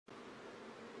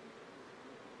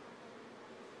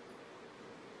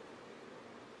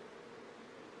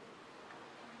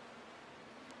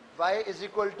y is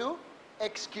equal to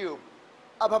x cube.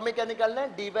 अब हमें क्या निकालना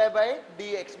है, dy बाई डी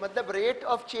एक्स, मतलब rate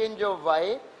of change of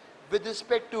y with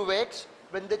respect to x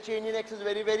when the change in x is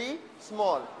very very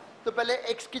small. तो पहले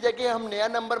x की जगह हम नया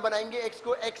नंबर बनाएंगे, x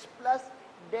को x प्लस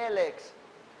डेल x,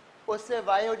 उससे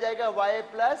y हो जाएगा y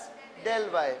प्लस डेल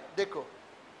y। देखो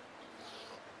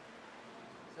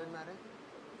समझ में आ रहा है,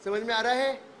 समझ में आ रहा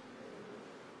है?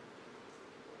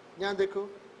 यहां देखो,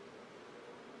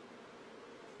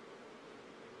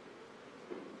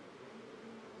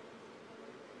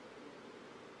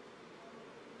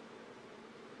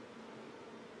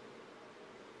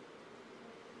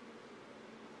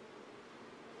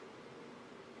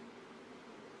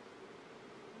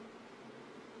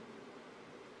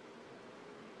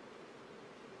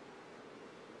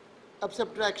 अब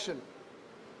सब्ट्रैक्शन।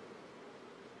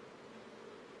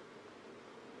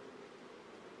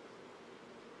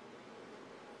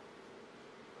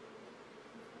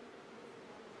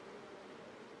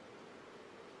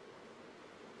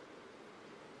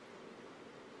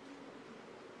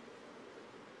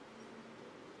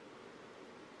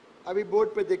 अभी बोर्ड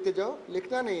पे देखते जाओ,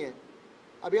 लिखना नहीं है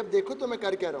अभी। अब देखो तो मैं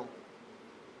कर क्या रहा हूं।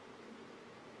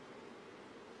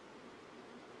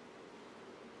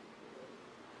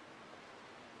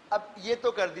 अब ये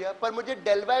तो कर दिया, पर मुझे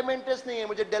डेल वाई में इंटरेस्ट नहीं है,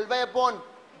 मुझे del Y upon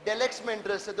del x में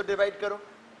इंटरेस्ट है, तो डिवाइड करो।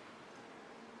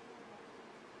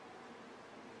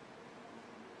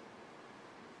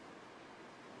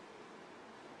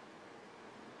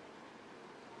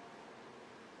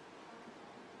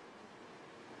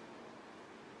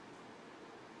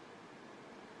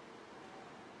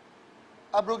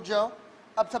 अब रुक जाओ,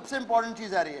 अब सबसे इंपॉर्टेंट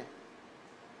चीज आ रही है।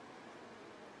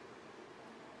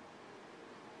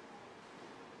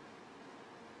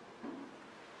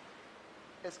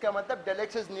 इसका मतलब del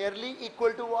x is nearly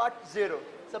equal to what, 0।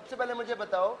 सबसे पहले मुझे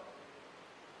बताओ,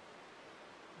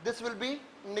 this will be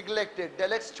neglected.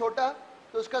 Del x छोटा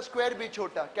तो उसका स्क्वायर भी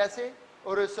छोटा, कैसे?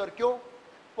 और सर क्यों?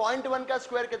 0.1 का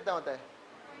स्क्वायर कितना होता है?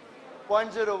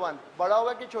 0.01। बड़ा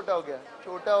होगा कि छोटा हो गया?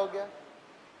 छोटा हो गया,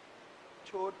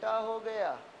 छोटा हो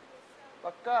गया,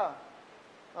 पक्का?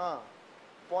 हाँ,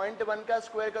 0.1 का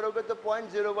स्क्वायर करोगे तो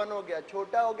 0.01 हो गया,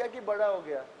 छोटा हो गया कि बड़ा हो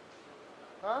गया?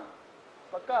 हाँ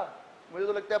पक्का? मुझे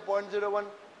तो लगता है 0.01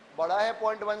 बड़ा है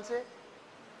 0.1 से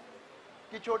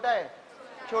कि छोटा है?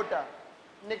 छोटा।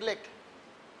 निग्लेक्ट।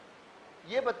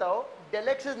 ये बताओ, del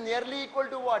x is nearly equal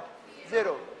to what,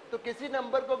 0। तो किसी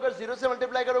नंबर को अगर 0 से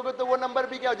मल्टीप्लाई करोगे तो वो नंबर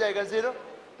भी क्या हो जाएगा, 0।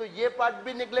 तो ये पार्ट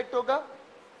भी निग्लेक्ट होगा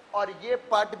और ये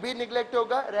पार्ट भी निग्लेक्ट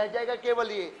होगा, रह जाएगा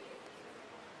केवल ये।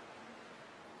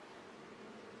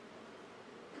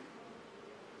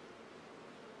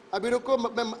 अभी रुको,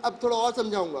 मैं अब थोड़ा और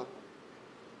समझाऊंगा,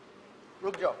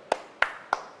 रुक जाओ।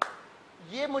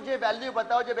 ये मुझे वैल्यू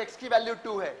बताओ जब x की वैल्यू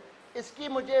 2 है, इसकी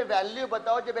मुझे वैल्यू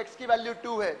बताओ जब x की वैल्यू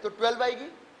 2 है, तो 12 आएगी,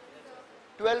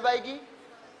 12 आएगी।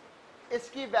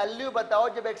 इसकी वैल्यू बताओ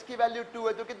जब x की वैल्यू 2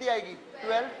 है तो कितनी आएगी,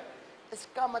 12।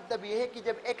 इसका मतलब ये है कि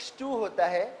जब x 2 होता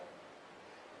है,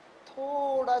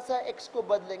 थोड़ा सा x को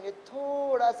बदलेंगे,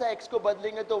 थोड़ा सा x को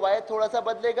बदलेंगे तो y थोड़ा सा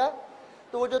बदलेगा,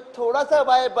 तो वो जो थोड़ा सा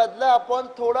y बदला अपॉन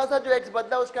थोड़ा सा जो x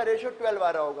बदला, उसका रेशियो 12 आ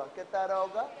रहा होगा। कितना आ रहा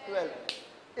होगा,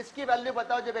 12। इसकी वैल्यू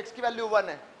बताओ जब x की वैल्यू 1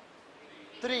 है,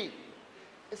 3।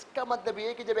 इसका मतलब ये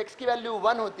है कि जब x की वैल्यू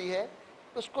 1 होती है,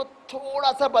 उसको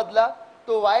थोड़ा सा बदला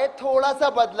तो y थोड़ा सा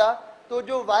बदला, तो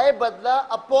जो y बदला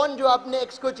अपॉन जो आपने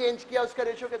x को चेंज किया, उसका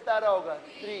रेशियो कितना आ रहा होगा,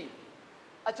 3।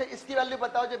 अच्छा, इसकी वैल्यू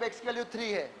बताओ जब x की वैल्यू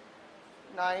 3 है,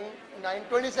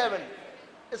 27।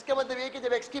 इसका मतलब ये कि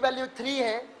जब x की वैल्यू 3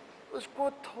 है, उसको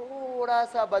थोड़ा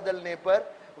सा बदलने पर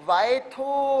y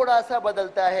थोड़ा सा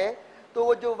बदलता है, तो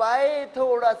वो जो y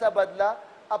थोड़ा सा बदला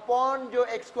अपॉन जो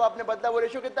x को आपने बदला, वो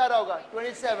रेशियो कितना आ रहा होगा,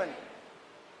 27।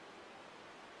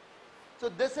 So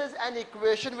this is an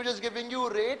equation which is giving you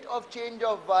rate of change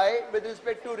of y with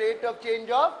respect to rate of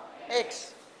change of x,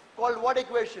 called what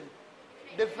equation?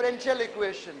 Differential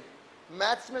equation.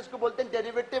 Maths में इसको बोलते हैं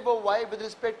derivative of y with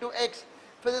respect to x।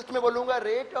 Physics में बोलूंगा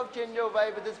rate of change of y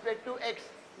with respect to x।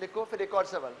 लिखो फिर एक और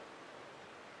सवाल।